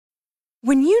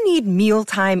When you need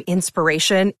mealtime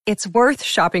inspiration, it's worth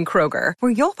shopping Kroger,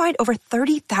 where you'll find over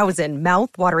 30,000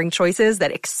 mouth-watering choices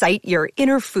that excite your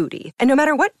inner foodie. And no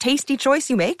matter what tasty choice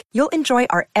you make, you'll enjoy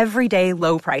our everyday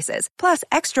low prices, plus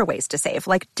extra ways to save,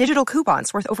 like digital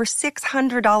coupons worth over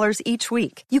 $600 each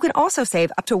week. You can also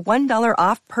save up to $1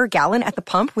 off per gallon at the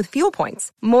pump with fuel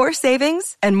points. More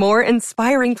savings and more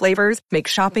inspiring flavors make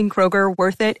shopping Kroger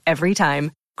worth it every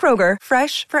time. Kroger,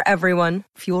 fresh for everyone.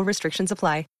 Fuel restrictions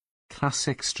apply.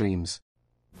 Classic Streams.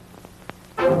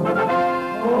 Home,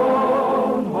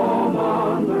 home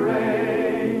on the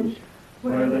range,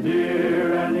 where the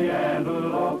deer and the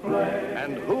antelope play.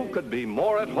 And who could be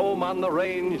more at home on the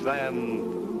range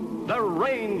than the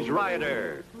Range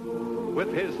Rider?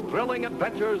 With his thrilling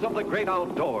adventures of the great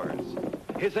outdoors,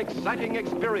 his exciting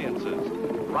experiences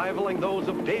rivaling those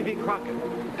of Davy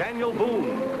Crockett, Daniel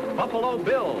Boone, Buffalo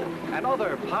Bill, and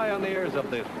other pioneers of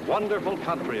this wonderful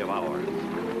country of ours.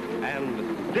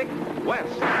 And Dick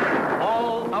West,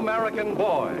 All-American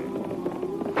Boy.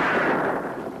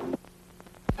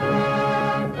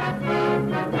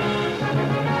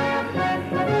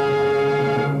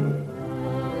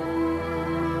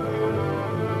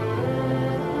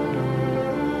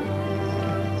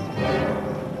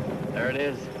 There it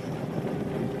is.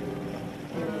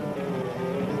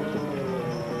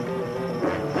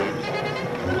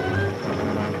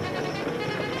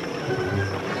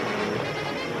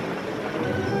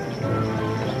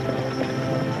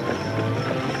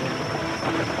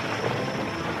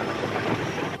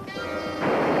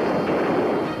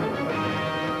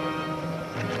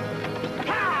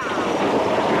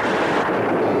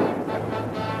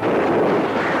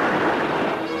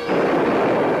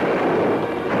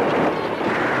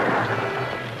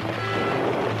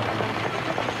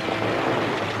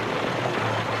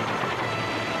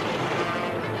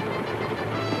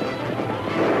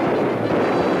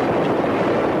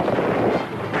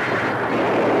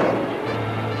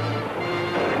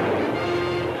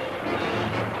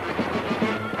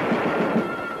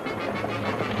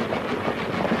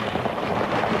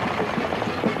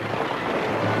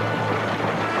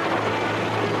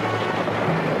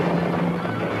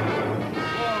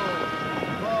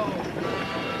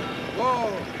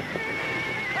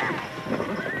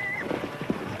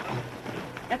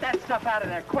 Get that stuff out of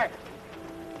there, quick.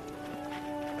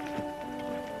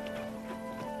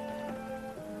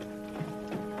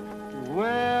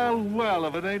 Well, well,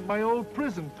 if it ain't my old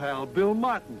prison pal, Bill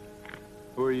Martin.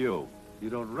 Who are you? You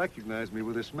don't recognize me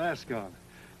with this mask on.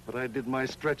 But I did my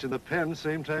stretch in the pen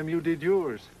same time you did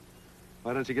yours.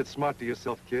 Why don't you get smart to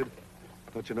yourself, kid?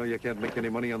 Don't you know you can't make any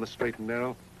money on the straight and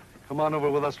narrow? Come on over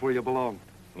with us where you belong.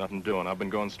 Nothing doing. I've been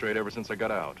going straight ever since I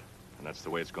got out. And that's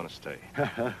the way it's going to stay.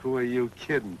 Who are you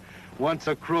kidding? Once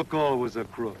a crook, always a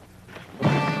crook.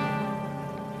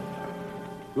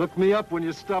 Look me up when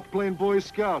you stop playing Boy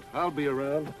Scout. I'll be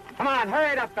around. Come on,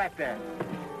 hurry it up back there.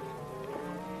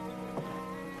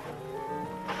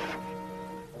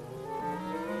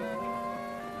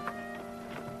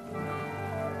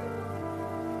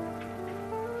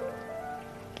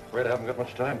 Afraid I haven't got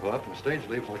much time, Pop. The stage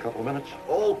leaves in a couple of minutes.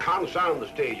 Oh, confound the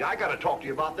stage. I gotta talk to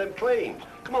you about them claims.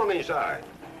 Come on inside.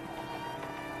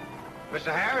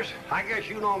 Mr. Harris, I guess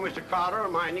you know Mr. Carter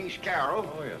and my niece Carol.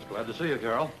 Oh, yes. Glad to see you,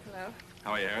 Carol. Hello.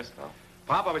 How are you, Harris? Oh.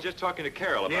 Pop, I was just talking to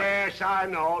Carol about... Yes, I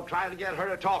know. Trying to get her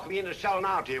to talk me into selling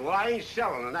out to you. Well, I ain't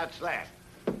selling, and that's that.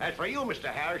 As for you, Mr.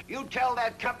 Harris, you tell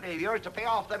that company of yours to pay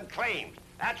off them claims.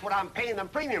 That's what I'm paying them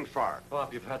premiums for.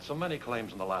 Pop, you've had so many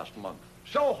claims in the last month.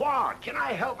 So what? Can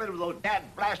I help it if those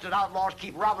dad-blasted outlaws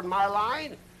keep robbing my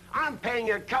line? I'm paying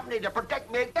your company to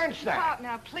protect me against that. Pop,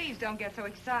 now, please don't get so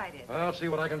excited. Well, I'll see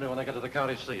what I can do when I get to the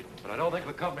county seat. But I don't think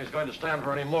the company's going to stand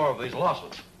for any more of these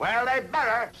losses. Well, they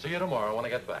better. See you tomorrow when I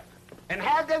get back. And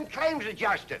have them claims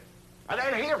adjusted. Or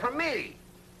they'll hear from me.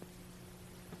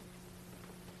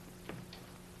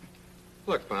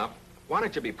 Look, Pop, why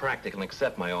don't you be practical and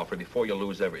accept my offer before you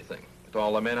lose everything? With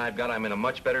all the men I've got, I'm in a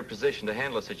much better position to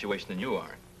handle a situation than you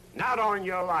are. Not on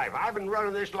your life. I've been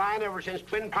running this line ever since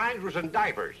Twin Pines was in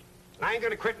diapers. And I ain't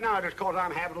gonna quit now just because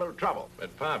I'm having a little trouble.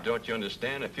 But, Pop, don't you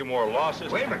understand? A few more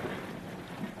losses... Wait a minute.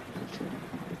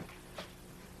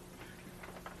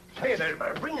 Hey, they're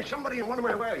bringing somebody in one of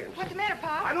my wagons. What's the matter,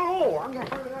 Pop? I don't know. I'm gonna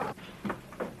find it out.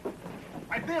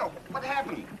 Hey, Bill, what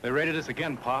happened? They raided us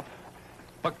again, Pop.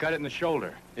 Buck got it in the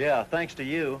shoulder. Yeah, thanks to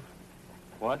you.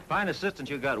 What? Fine assistant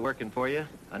you got working for you.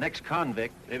 An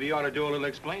ex-convict. Maybe you ought to do a little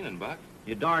explaining, Buck.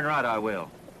 You're darn right I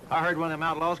will. I heard one of them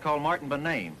outlaws called Martin by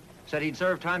name. Said he'd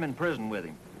served time in prison with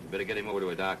him. You better get him over to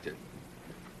a doctor.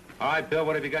 All right, Bill,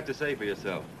 what have you got to say for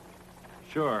yourself?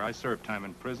 Sure, I served time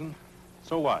in prison.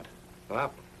 So what?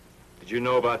 Pop, Did you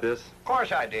know about this? Of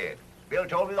course I did. Bill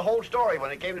told me the whole story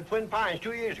when he came to Twin Pines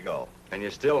 2 years ago. And you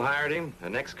still hired him,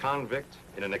 an ex-convict,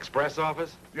 in an express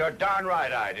office? You're darn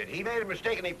right I did. He made a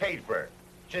mistake and he paid for it.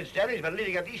 Since then, he's been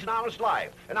leading a decent, honest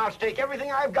life. And I'll stake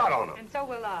everything I've got on him. And so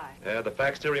will I. Yeah, the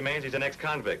fact still remains he's an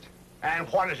ex-convict. And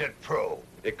what does it prove?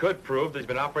 It could prove that he's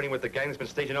been operating with the gang that's been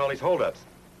staging all these holdups.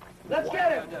 Let's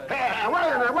get him! Hey,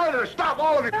 wait a minute, stop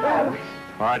all of you! All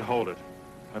right, hold it.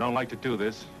 I don't like to do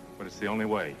this, but it's the only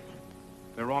way.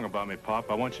 They're wrong about me, Pop.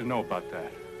 I want you to know about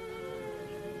that.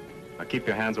 Now keep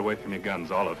your hands away from your guns,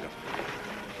 all of you.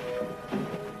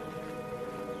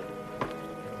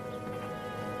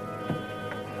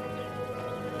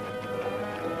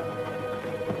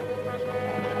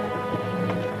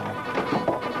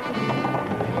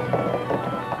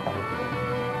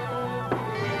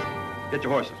 Get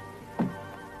your horses.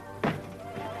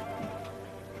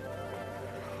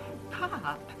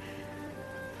 Pop.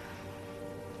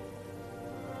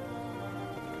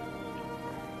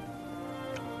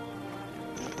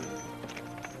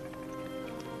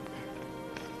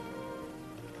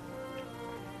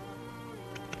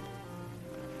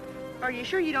 Are you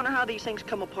sure you don't know how these things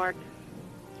come apart?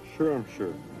 Sure, I'm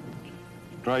sure.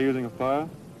 Try using a file?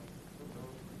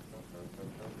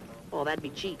 Oh, that'd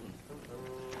be cheating.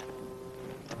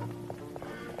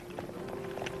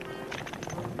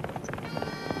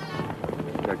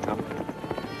 Here I come.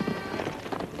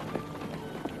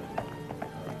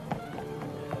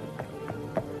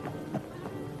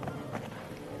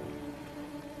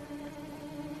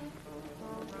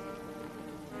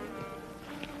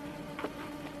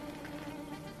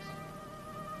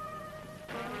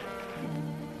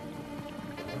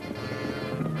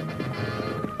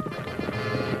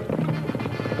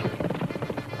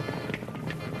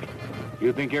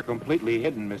 You think you're completely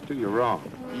hidden, mister? You're wrong.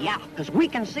 Yeah, because we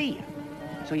can see you.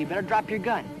 So you better drop your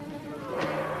gun.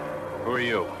 Who are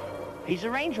you? He's a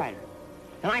range rider.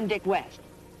 And I'm Dick West.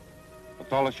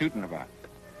 What's all the shooting about?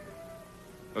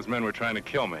 Those men were trying to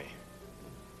kill me.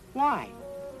 Why?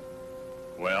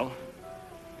 Well,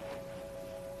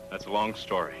 that's a long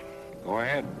story. Go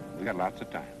ahead. We got lots of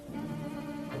time.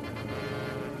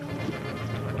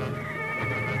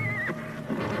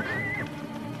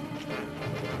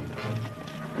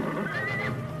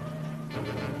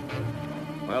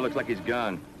 Well, looks like he's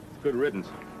gone. Good riddance.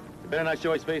 You better not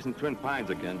show his face in Twin Pines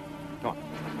again. Come on.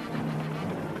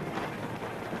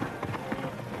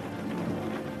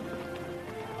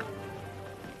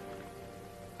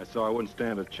 I saw I wouldn't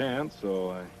stand a chance,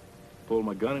 so I pulled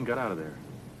my gun and got out of there.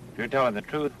 If you're telling the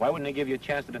truth, why wouldn't they give you a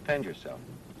chance to defend yourself?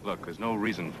 Look, there's no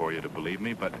reason for you to believe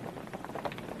me, but...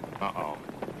 Uh-oh.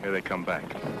 Here they come back.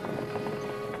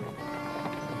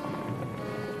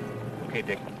 Okay,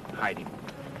 Dick, hide him.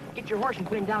 Get your horse and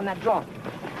put him down that draw.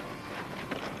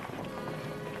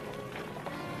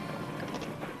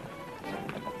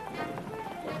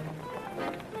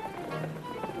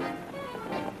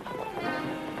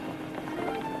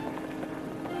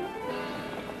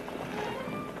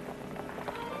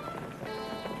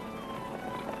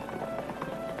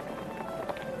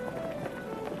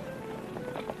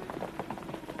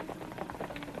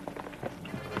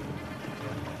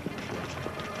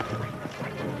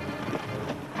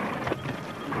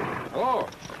 Hello.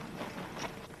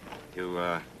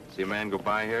 You, see a man go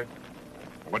by here?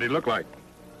 What'd he look like?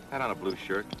 Had on a blue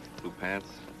shirt, blue pants.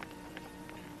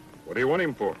 What do you want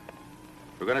him for?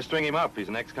 We're gonna string him up. He's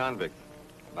an ex-convict.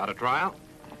 Not a trial?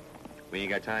 We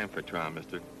ain't got time for trial,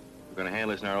 mister. We're gonna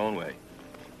handle this in our own way.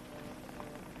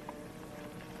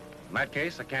 In that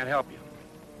case, I can't help you.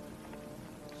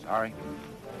 Sorry.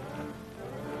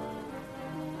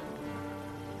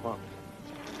 Pop.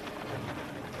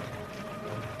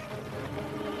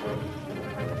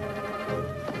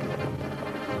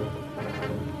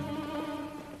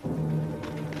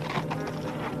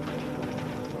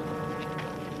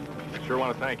 Sure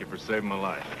want to thank you for saving my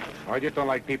life. I just don't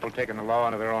like people taking the law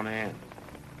into their own hands.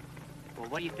 Well,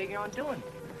 what do you figure on doing?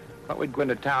 Thought we'd go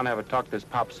into town and have a talk to this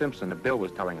Pop Simpson that Bill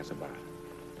was telling us about.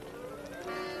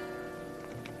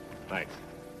 Thanks.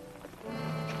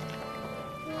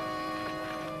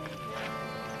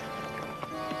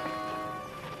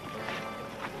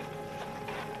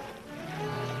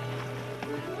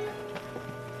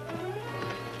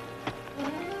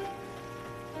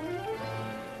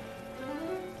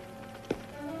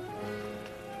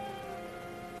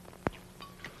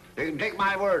 You can take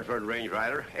my word for it, Range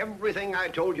Rider. Everything I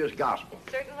told you is gospel.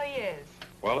 It certainly is.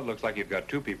 Well, it looks like you've got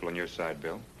two people on your side,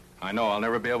 Bill. I know I'll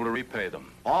never be able to repay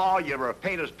them. Oh, you've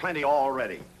repaid us plenty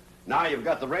already. Now you've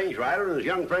got the Range Rider and his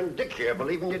young friend Dick here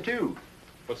believing you, too.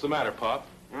 What's the matter, Pop?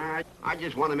 All right. I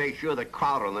just want to make sure that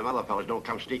Crowder and them other fellas don't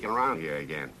come sneaking around here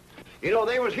again. You know,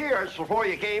 they was here before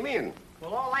you came in.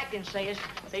 Well, all I can say is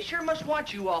they sure must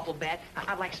want you awful bad.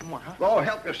 I'd like some more, huh? Oh,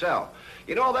 help yourself.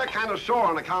 You know, they're kind of sore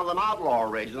on account of them outlaw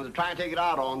raids, and they're trying to take it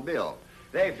out on Bill.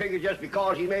 They figure just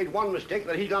because he made one mistake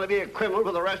that he's going to be a criminal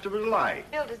for the rest of his life.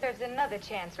 Bill deserves another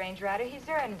chance, Range Rider. He's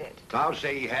earned it. I'll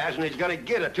say he has, and he's going to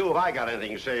get it, too, if I got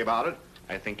anything to say about it.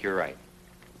 I think you're right.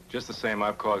 Just the same,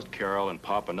 I've caused Carol and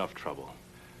Pop enough trouble.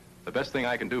 The best thing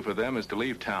I can do for them is to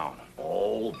leave town.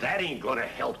 Oh, that ain't going to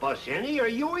help us any, or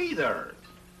you either.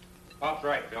 Pop's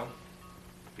right, Bill.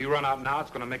 If you run out now,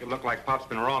 it's going to make it look like Pop's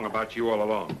been wrong about you all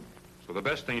along. So the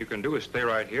best thing you can do is stay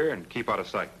right here and keep out of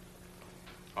sight.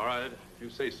 All right, if you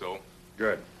say so.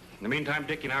 Good. In the meantime,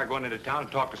 Dickie and I are going into town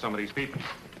to talk to some of these people.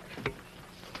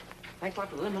 Thanks a lot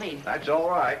for the lemonade. That's all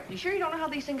right. You sure you don't know how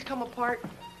these things come apart?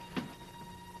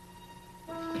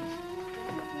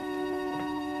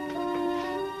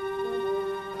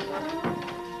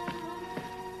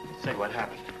 Say, what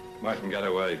happened? Martin got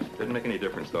away. Didn't make any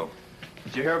difference, though.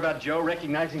 Did you hear about Joe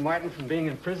recognizing Martin from being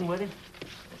in prison with him?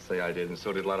 I'll say I did, and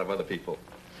so did a lot of other people.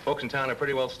 Folks in town are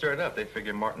pretty well stirred up. They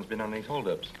figure Martin's been on these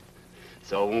holdups.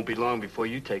 So it won't be long before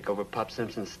you take over Pop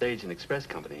Simpson's stage and express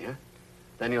company, huh?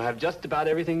 Then you'll have just about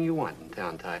everything you want in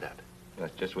town tied up.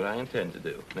 That's just what I intend to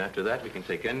do. And after that, we can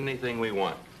take anything we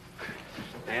want.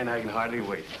 And I can hardly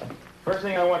wait. First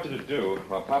thing I want you to do,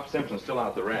 while Pop Simpson's still out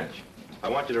at the ranch, I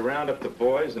want you to round up the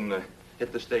boys and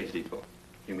hit the stage depot.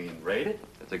 You mean raid it?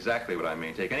 That's exactly what I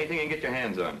mean. Take anything you can get your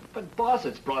hands on. But, boss,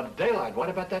 it's broad daylight. What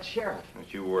about that sheriff?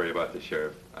 Don't you worry about the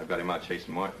sheriff. I've got him out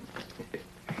chasing Martin.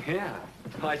 Yeah,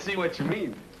 I see what you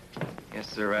mean. Yes,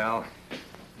 sir, Al.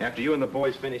 After you and the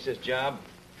boys finish this job,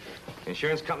 the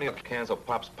insurance company will cancel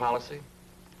Pop's policy.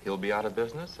 He'll be out of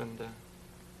business, and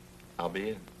I'll be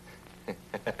in.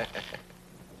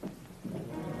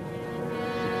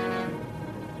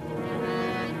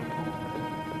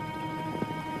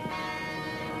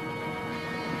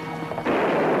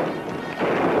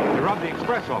 You rubbed the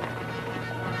express off.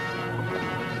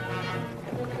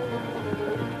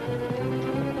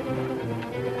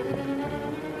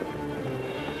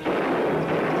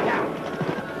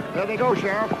 There they go,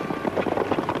 Sheriff.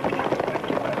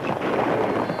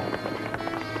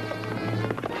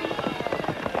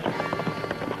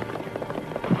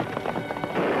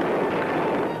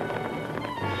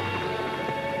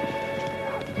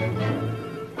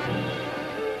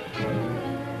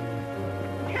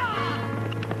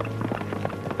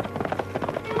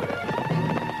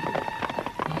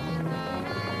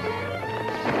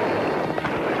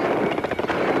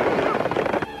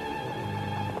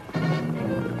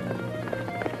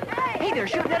 They're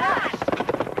shooting at us.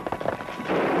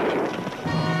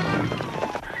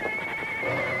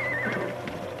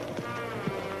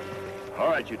 All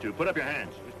right, you two, put up your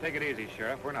hands. Just take it easy,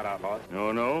 Sheriff. We're not outlaws.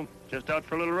 No, just out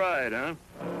for a little ride, huh?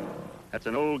 That's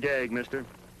an old gag, mister.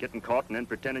 Getting caught and then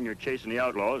pretending you're chasing the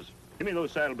outlaws. Give me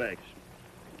those saddlebags.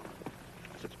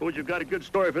 I suppose you've got a good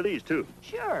story for these, too.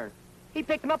 Sure. He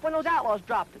picked them up when those outlaws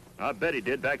dropped them. I bet he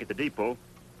did back at the depot.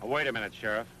 Now, wait a minute,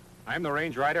 Sheriff. I'm the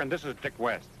range rider, and this is Dick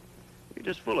West. You're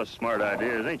just full of smart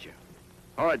ideas, ain't you?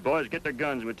 All right, boys, get their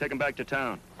guns and we'll take them back to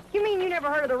town. You mean you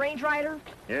never heard of the Range Rider?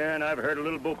 Yeah, and I've heard a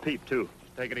little Bo Peep, too.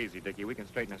 Just take it easy, Dickie. We can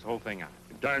straighten this whole thing out.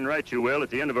 You're darn right you will, at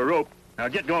the end of a rope. Now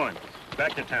get going.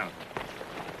 Back to town.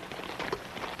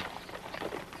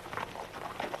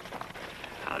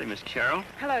 Howdy, Miss Carol.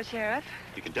 Hello, Sheriff.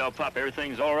 You can tell Pop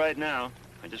everything's all right now.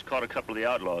 I just caught a couple of the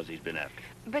outlaws he's been after.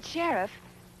 But, Sheriff...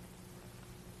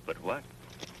 But what?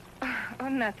 Oh,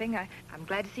 nothing. I'm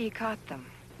glad to see you caught them.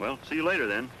 Well, see you later,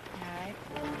 then. All right.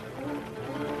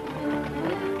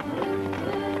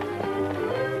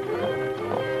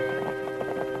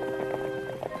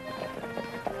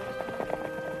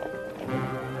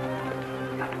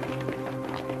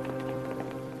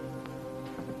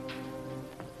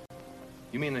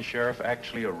 You mean the sheriff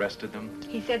actually arrested them?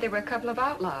 He said there were a couple of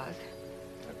outlaws.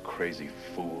 A crazy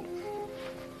fool.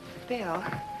 Bill,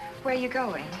 where are you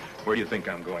going? Where do you think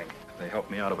I'm going? They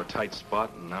helped me out of a tight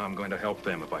spot, and now I'm going to help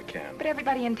them if I can. But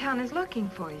everybody in town is looking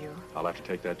for you. I'll have to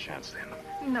take that chance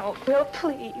then. No, Bill,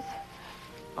 please.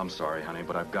 I'm sorry, honey,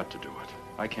 but I've got to do it.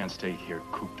 I can't stay here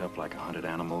cooped up like a hunted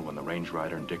animal when the range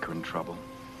rider and Dick are in trouble.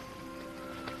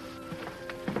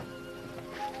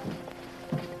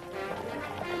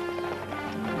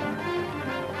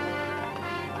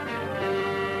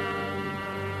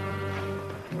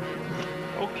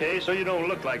 Okay, so you don't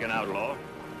look like an outlaw.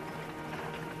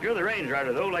 You're the range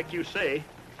rider, though, like you say.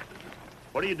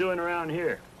 What are you doing around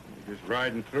here? Just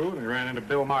riding through, and we ran into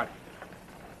Bill Martin.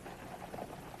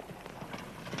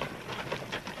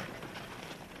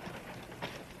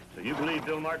 So So you believe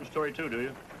Bill Martin's story, too, do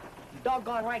you?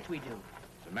 Doggone right we do.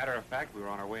 As a matter of fact, we were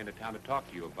on our way into town to talk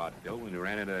to you about Bill when we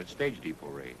ran into that stage depot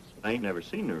raid. I ain't never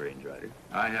seen the Range Rider.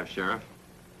 I have, Sheriff.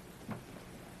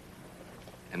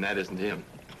 And that isn't him.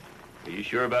 Are you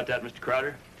sure about that, Mr.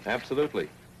 Crowder? Absolutely.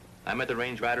 I met the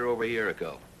Range Rider over a year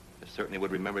ago. I certainly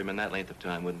would remember him in that length of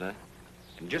time, wouldn't I?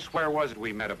 And just where was it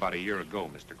we met about a year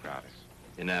ago, Mr. Crowder?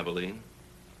 In Abilene.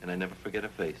 And I never forget a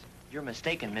face. You're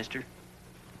mistaken, mister.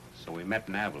 So we met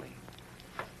in Abilene.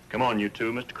 Come on, you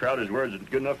two. Mr. Crowder's words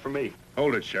isn't good enough for me.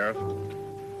 Hold it, Sheriff.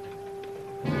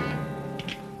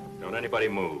 Don't anybody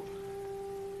move.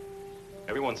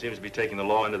 Everyone seems to be taking the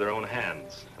law into their own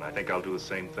hands, and I think I'll do the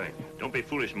same thing. Don't be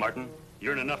foolish, Martin.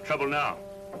 You're in enough trouble now.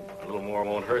 A little more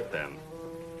won't hurt them.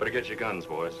 Better get your guns,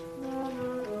 boys.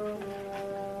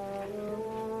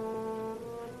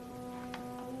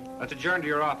 Let's adjourn to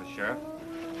your office, Sheriff.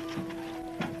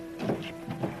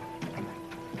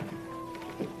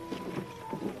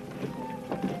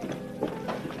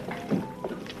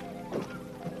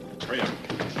 Hurry up.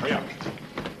 Hurry up.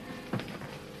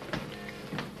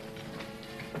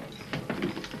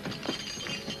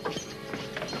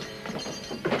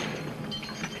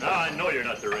 Now I know you're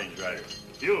not the Range Rider.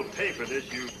 You'll pay for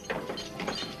this, you...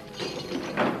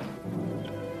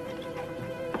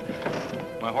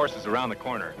 My horse is around the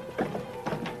corner.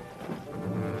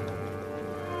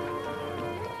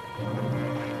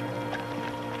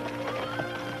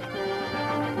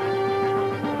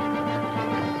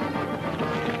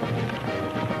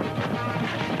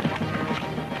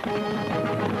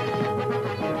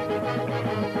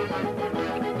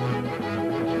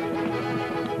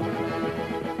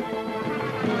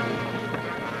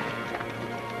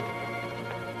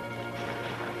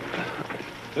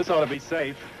 This ought to be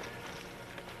safe.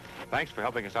 Thanks for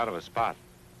helping us out of a spot.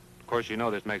 Of course, you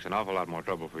know this makes an awful lot more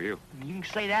trouble for you. You can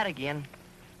say that again.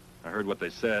 I heard what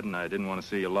they said, and I didn't want to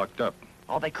see you locked up.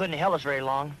 Oh, they couldn't have held us very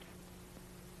long.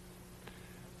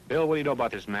 Bill, what do you know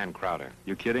about this man Crowder?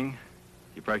 You kidding?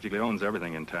 He practically owns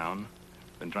everything in town.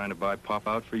 Been trying to buy Pop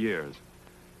out for years.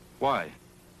 Why?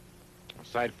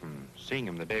 Aside from seeing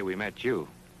him the day we met you,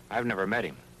 I've never met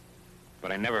him.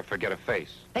 But I never forget a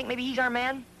face. Think maybe he's our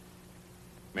man?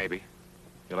 Maybe.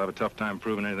 You'll have a tough time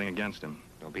proving anything against him.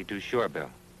 Don't be too sure, Bill.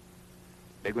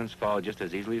 Big ones fall just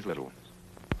as easily as little ones.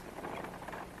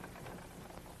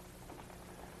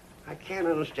 I can't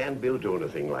understand Bill doing a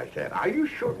thing like that. Are you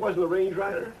sure it wasn't the Range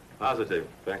Rider? Positive.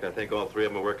 In fact, I think all three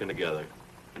of them are working together.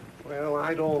 Well,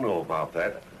 I don't know about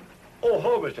that. Oh,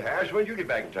 hello, Mr. Harris. When did you get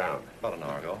back in town? About an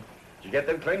hour ago. Did you get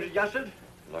them claims adjusted?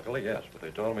 Luckily, yes, but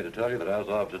they told me to tell you that as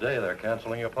of today, they're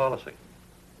canceling your policy.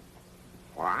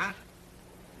 What?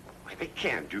 Why, they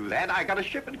can't do that. I got a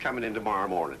shipment coming in tomorrow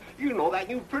morning. You know that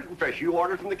new printing press you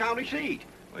ordered from the county seat.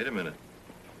 Wait a minute.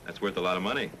 That's worth a lot of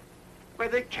money. Why,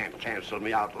 they can't cancel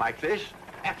me out like this.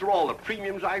 After all the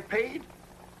premiums I've paid.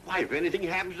 Why, if anything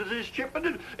happens to this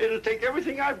shipment, it'll take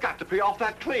everything I've got to pay off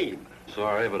that claim.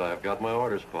 Sorry, but I've got my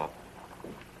orders, Pop.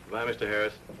 Goodbye, Mr.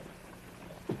 Harris.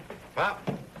 Pop!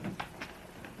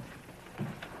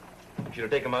 You should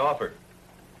have taken my offer.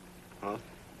 Huh?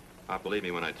 Pop, believe me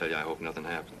when I tell you I hope nothing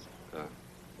happens.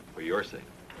 For your sake.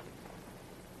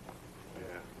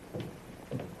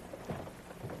 Yeah.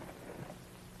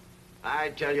 I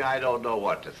tell you, I don't know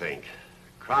what to think.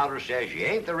 Crowder says you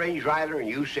ain't the Range Rider, and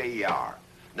you say you are.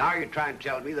 Now you're trying to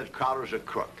tell me that Crowder's a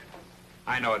crook.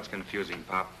 I know it's confusing,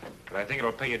 Pop, but I think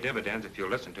it'll pay you dividends if you'll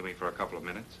listen to me for a couple of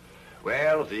minutes.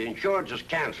 Well, if the insurance is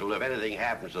canceled, if anything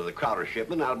happens to the Crowder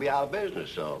shipment, I'll be out of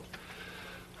business, so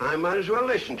I might as well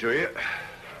listen to you.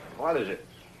 What is it?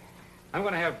 I'm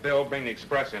going to have Bill bring the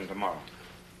express in tomorrow.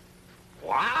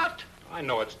 What? I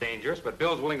know it's dangerous, but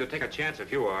Bill's willing to take a chance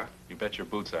if you are. You bet your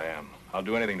boots I am. I'll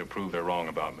do anything to prove they're wrong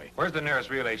about me. Where's the nearest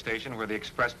relay station where the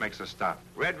express makes a stop?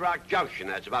 Red Rock Junction.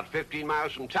 That's about 15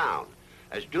 miles from town.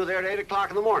 That's due there at 8 o'clock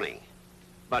in the morning.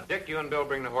 But Dick, you and Bill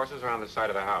bring the horses around the side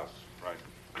of the house. Right.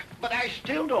 But I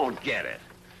still don't get it.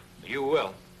 You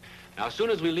will. Now, as soon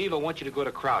as we leave, I want you to go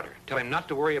to Crowder. Tell him not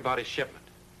to worry about his shipment.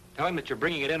 Tell him that you're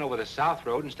bringing it in over the South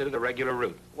Road instead of the regular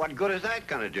route. What good is that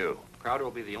going to do? Crowder will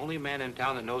be the only man in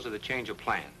town that knows of the change of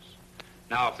plans.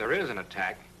 Now, if there is an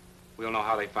attack, we'll know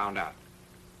how they found out.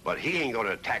 But he ain't going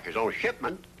to attack his own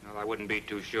shipment. Well, I wouldn't be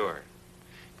too sure.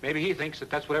 Maybe he thinks that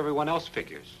that's what everyone else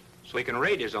figures. So he can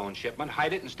raid his own shipment,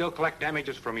 hide it, and still collect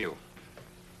damages from you.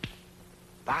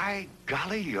 By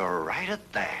golly, you're right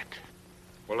at that.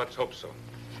 Well, let's hope so.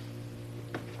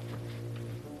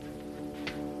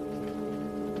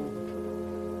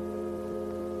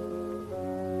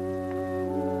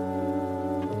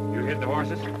 You hit the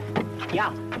horses? Yeah.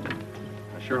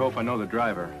 Now I sure hope I know the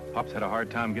driver. Pop's had a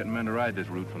hard time getting men to ride this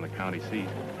route from the county seat.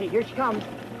 Hey, here she comes.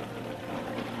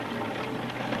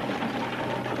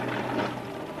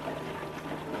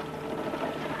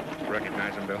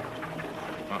 Recognize them, Bill?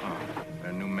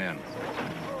 They're new men.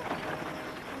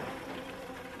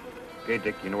 Okay,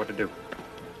 Dick, you know what to do.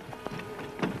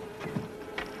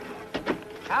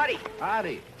 Howdy.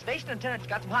 Howdy. Station attendant's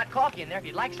got some hot coffee in there. If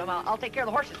you'd like some, I'll take care of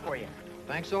the horses for you.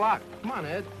 Thanks a lot. Come on,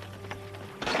 Ed.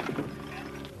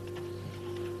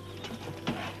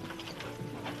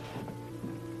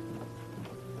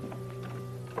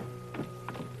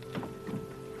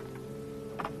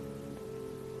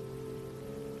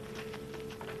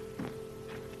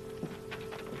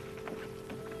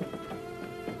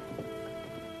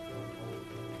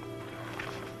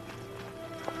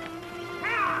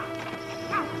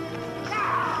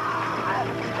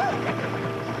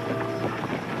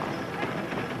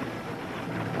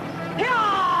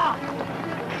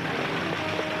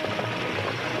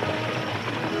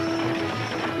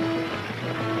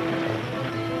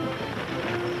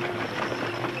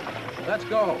 Let's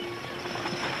go.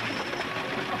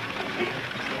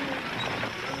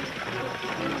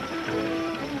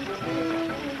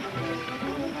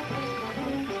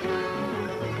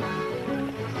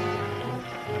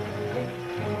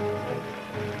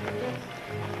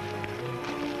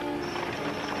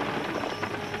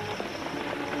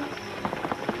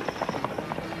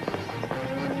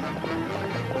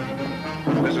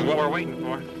 This is what we're waiting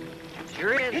for.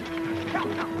 Sure is.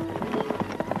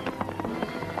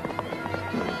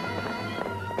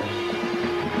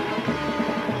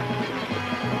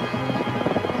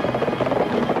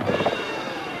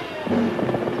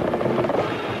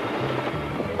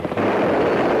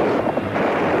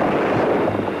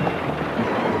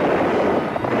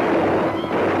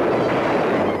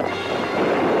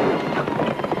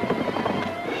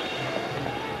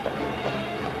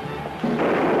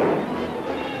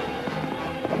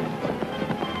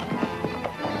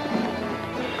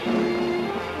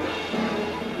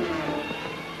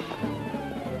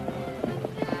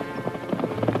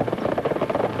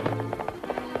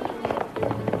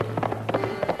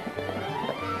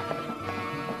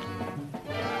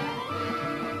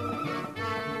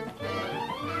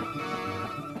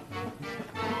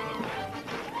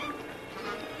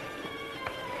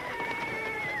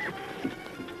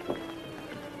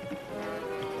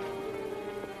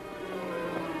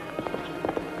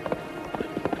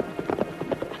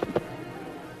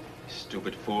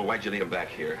 Stupid fool, why'd you leave him back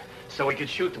here? So we could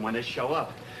shoot them when they show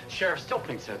up. Sheriff still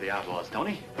thinks they're the outlaws, don't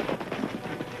he?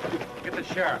 Get the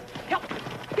sheriff. Help!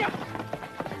 Help!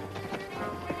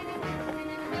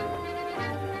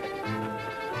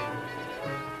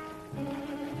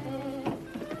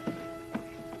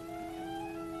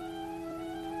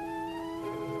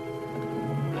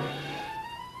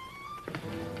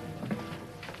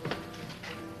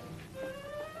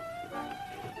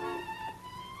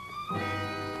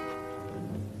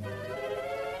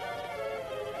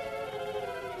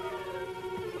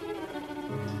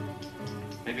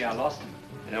 Maybe I lost him.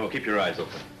 Yeah, well, keep your eyes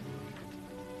open.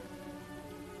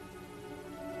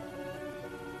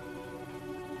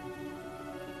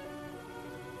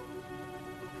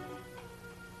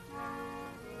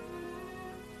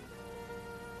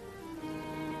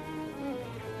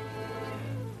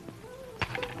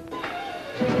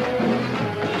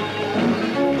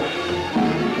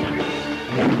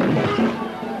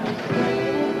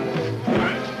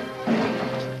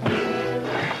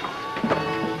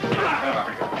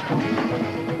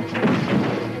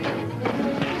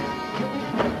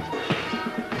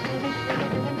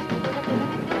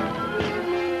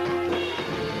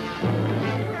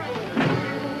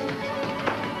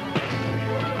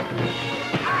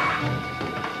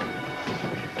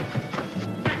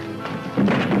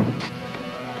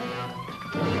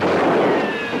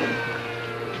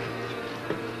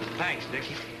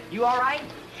 You all right?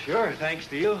 Sure, thanks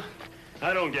to you.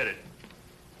 I don't get it.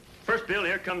 First, Bill,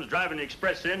 here comes driving the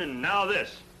express in, and now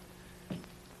this.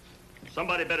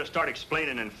 Somebody better start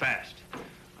explaining and fast.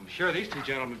 I'm sure these two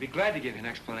gentlemen would be glad to give you an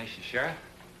explanation, Sheriff.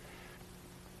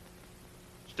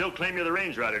 Still claim you're the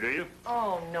range rider, do you?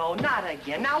 Oh, no, not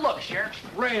again. Now, look, Sheriff.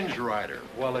 Range rider.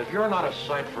 Well, if you're not a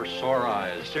sight for sore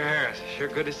eyes. Mr. Harris, sure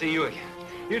good to see you again.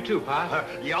 You too, Pop.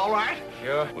 You all right?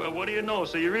 Sure. Well, what do you know?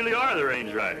 So you really are the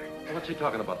range rider. What's he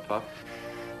talking about, Pop?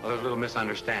 Well, there's a little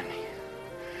misunderstanding.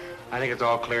 I think it's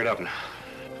all cleared up now.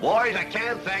 Boys, I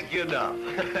can't thank you enough.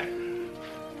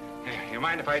 Here, you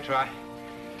mind if I try?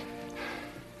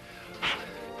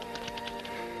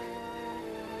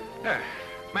 There,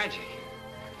 magic.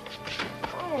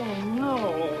 Oh,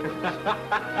 no.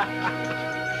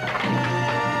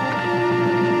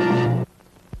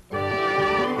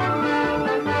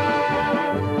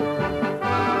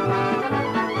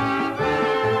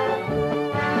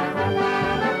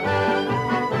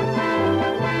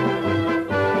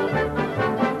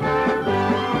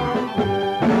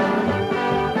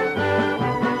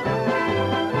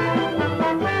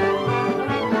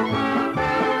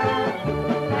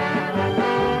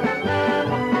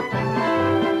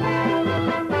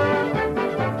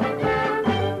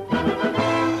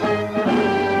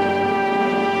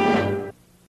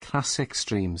 Classic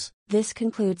Streams. This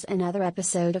concludes another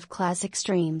episode of Classic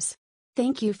Streams.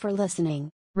 Thank you for listening.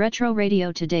 Retro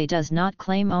Radio Today does not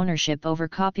claim ownership over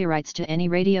copyrights to any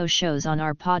radio shows on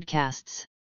our podcasts.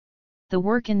 The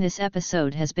work in this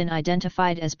episode has been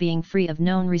identified as being free of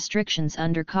known restrictions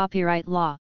under copyright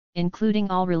law, including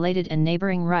all related and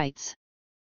neighboring rights.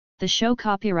 The show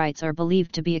copyrights are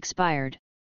believed to be expired.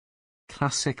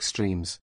 Classic Streams.